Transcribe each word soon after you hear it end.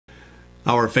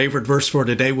Our favorite verse for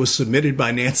today was submitted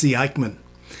by Nancy Eichmann,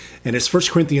 and it's 1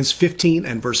 Corinthians 15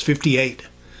 and verse 58.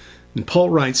 And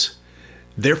Paul writes,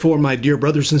 "Therefore, my dear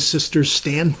brothers and sisters,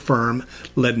 stand firm,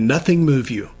 let nothing move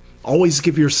you. Always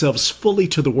give yourselves fully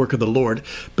to the work of the Lord,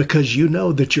 because you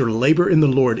know that your labor in the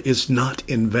Lord is not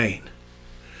in vain."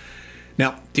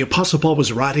 Now, the Apostle Paul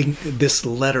was writing this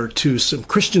letter to some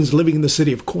Christians living in the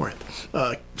city of Corinth,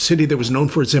 a city that was known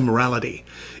for its immorality.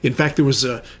 In fact, there was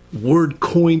a word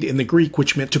coined in the Greek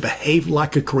which meant to behave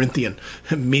like a Corinthian,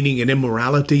 meaning an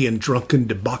immorality and drunken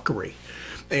debauchery.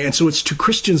 And so it's to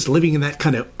Christians living in that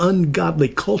kind of ungodly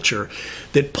culture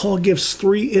that Paul gives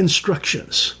three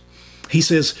instructions. He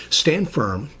says, stand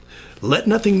firm, let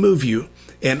nothing move you,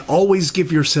 and always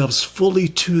give yourselves fully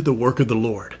to the work of the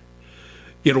Lord.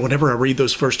 You know, whenever I read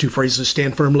those first two phrases,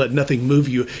 stand firm, let nothing move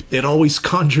you, it always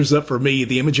conjures up for me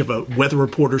the image of a weather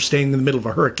reporter standing in the middle of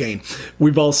a hurricane.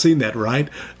 We've all seen that, right?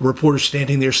 A reporter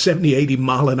standing there, 70, 80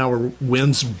 mile an hour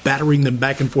winds battering them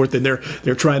back and forth, and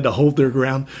they're trying to hold their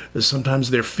ground.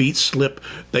 Sometimes their feet slip,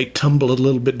 they tumble a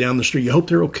little bit down the street. You hope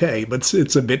they're okay, but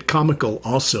it's a bit comical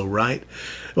also, right?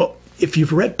 Well, if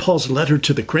you've read Paul's letter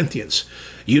to the Corinthians,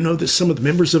 you know that some of the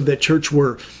members of that church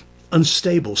were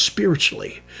unstable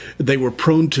spiritually. They were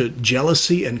prone to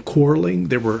jealousy and quarreling.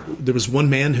 There was one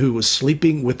man who was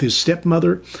sleeping with his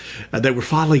stepmother. They were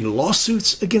filing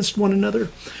lawsuits against one another.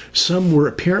 Some were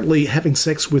apparently having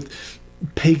sex with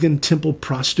pagan temple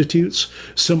prostitutes.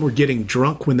 Some were getting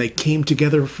drunk when they came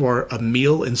together for a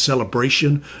meal in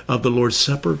celebration of the Lord's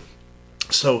Supper.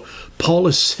 So Paul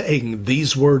is saying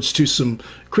these words to some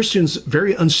Christians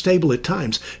very unstable at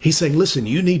times. He's saying, listen,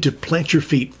 you need to plant your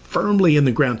feet firmly in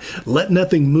the ground. Let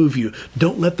nothing move you.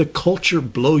 Don't let the culture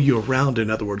blow you around. In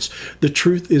other words, the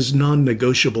truth is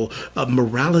non-negotiable.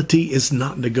 Morality is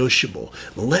not negotiable.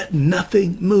 Let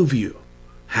nothing move you.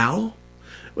 How?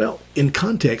 Well, in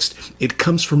context, it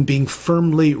comes from being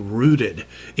firmly rooted.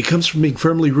 It comes from being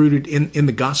firmly rooted in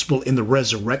the gospel, in the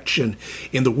resurrection,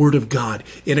 in the word of God,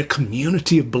 in a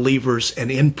community of believers,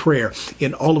 and in prayer,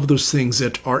 in all of those things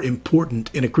that are important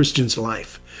in a Christian's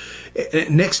life.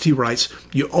 Next, he writes,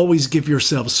 you always give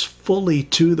yourselves fully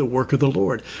to the work of the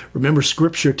Lord. Remember,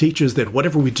 Scripture teaches that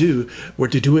whatever we do, we're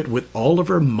to do it with all of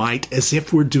our might as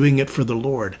if we're doing it for the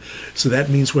Lord. So that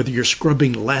means whether you're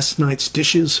scrubbing last night's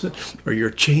dishes, or you're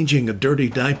changing a dirty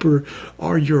diaper,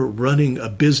 or you're running a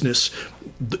business,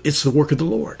 it's the work of the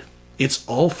Lord. It's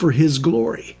all for His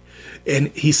glory. And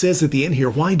he says at the end here,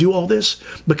 why do all this?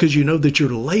 Because you know that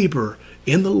your labor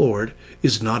in the Lord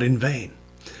is not in vain.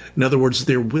 In other words,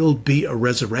 there will be a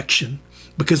resurrection.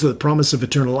 Because of the promise of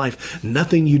eternal life,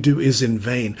 nothing you do is in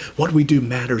vain. What we do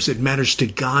matters. It matters to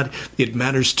God. It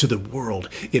matters to the world.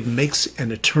 It makes an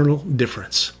eternal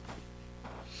difference.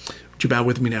 Would you bow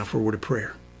with me now for a word of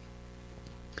prayer?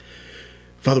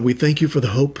 Father, we thank you for the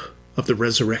hope of the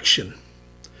resurrection.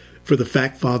 For the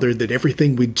fact, Father, that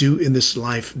everything we do in this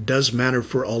life does matter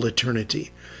for all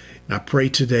eternity. And I pray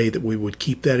today that we would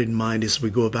keep that in mind as we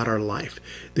go about our life,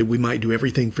 that we might do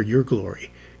everything for your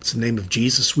glory. It's in the name of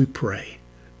Jesus we pray.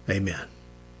 Amen.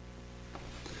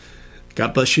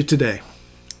 God bless you today.